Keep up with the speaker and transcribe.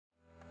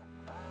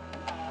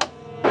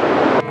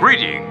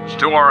Greetings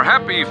to our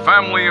happy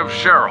family of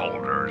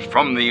shareholders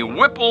from the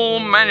Whipple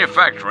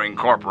Manufacturing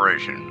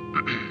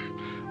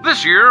Corporation.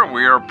 This year,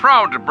 we are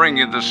proud to bring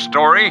you the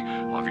story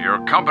of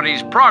your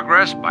company's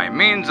progress by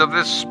means of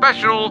this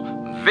special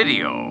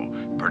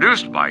video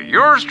produced by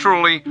yours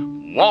truly,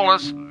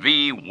 Wallace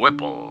V.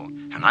 Whipple.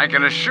 And I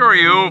can assure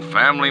you,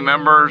 family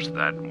members,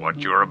 that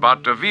what you're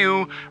about to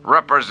view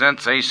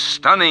represents a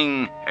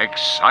stunning,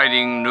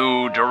 exciting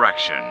new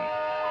direction.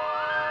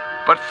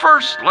 But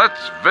first,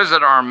 let's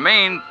visit our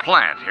main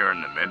plant here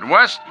in the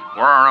Midwest,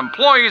 where our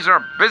employees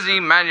are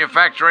busy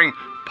manufacturing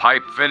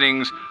pipe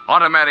fittings,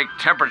 automatic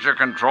temperature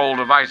control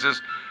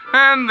devices,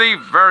 and the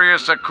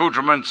various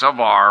accoutrements of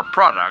our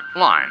product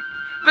line.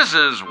 This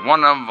is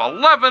one of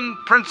 11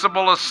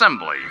 principal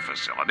assembly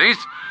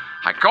facilities.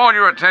 I call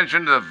your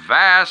attention to the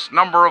vast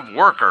number of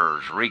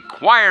workers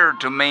required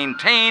to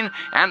maintain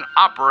and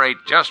operate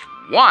just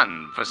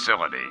one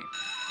facility.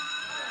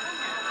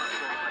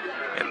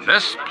 In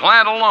this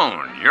plant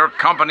alone, your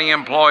company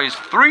employs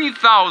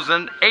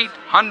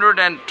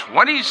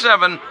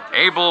 3,827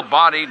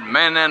 able-bodied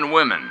men and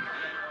women.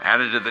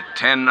 Added to the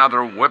 10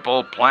 other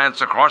Whipple plants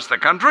across the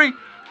country,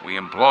 we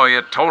employ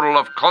a total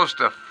of close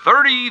to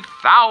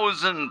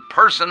 30,000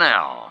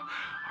 personnel.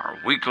 Our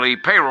weekly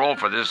payroll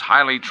for this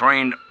highly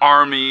trained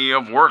army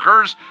of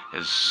workers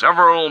is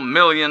several $1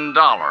 million.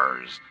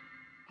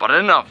 But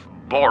enough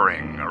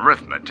boring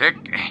arithmetic.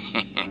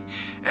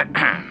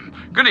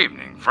 Good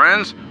evening,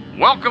 friends.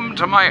 Welcome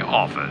to my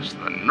office,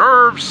 the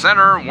nerve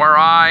center where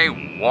I,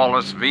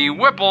 Wallace V.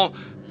 Whipple,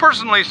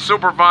 personally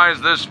supervise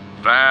this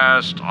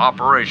vast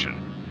operation.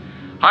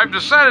 I've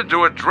decided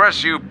to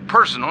address you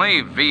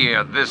personally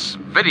via this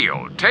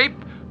videotape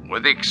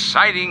with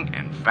exciting,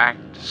 in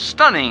fact,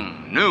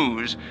 stunning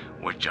news,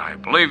 which I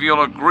believe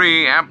you'll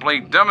agree amply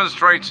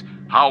demonstrates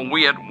how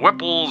we at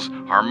Whipple's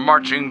are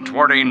marching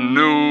toward a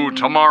new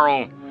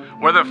tomorrow,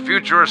 where the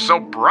future is so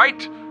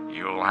bright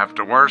you'll have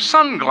to wear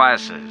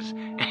sunglasses.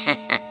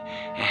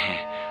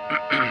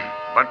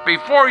 But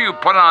before you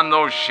put on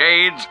those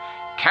shades,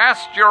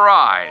 cast your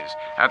eyes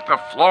at the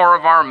floor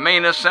of our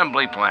main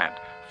assembly plant.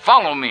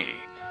 Follow me.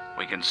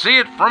 We can see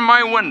it from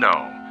my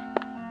window.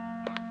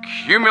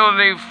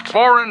 Cumulative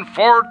 4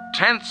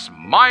 4/10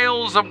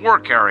 miles of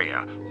work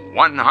area,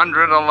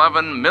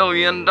 $111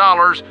 million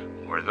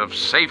worth of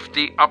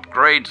safety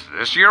upgrades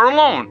this year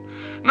alone,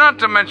 not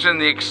to mention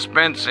the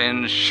expense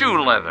in shoe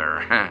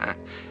leather.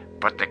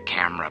 Put the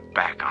camera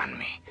back on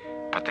me.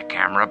 Put the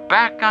camera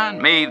back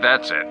on me,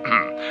 that's it.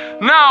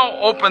 Now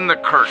open the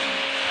curtain.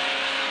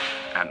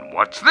 And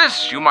what's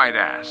this, you might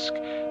ask?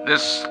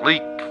 This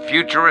sleek,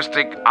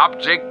 futuristic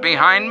object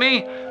behind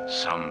me?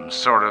 Some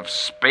sort of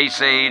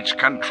space-age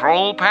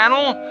control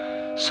panel?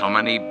 So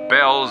many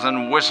bells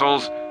and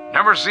whistles.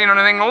 Never seen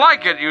anything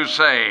like it, you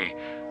say?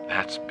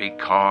 That's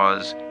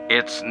because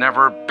it's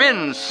never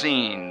been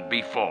seen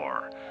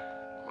before.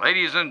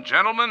 Ladies and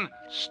gentlemen,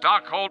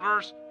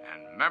 stockholders,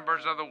 and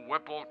members of the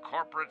Whipple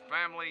corporate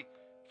family,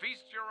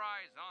 feast your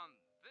eyes on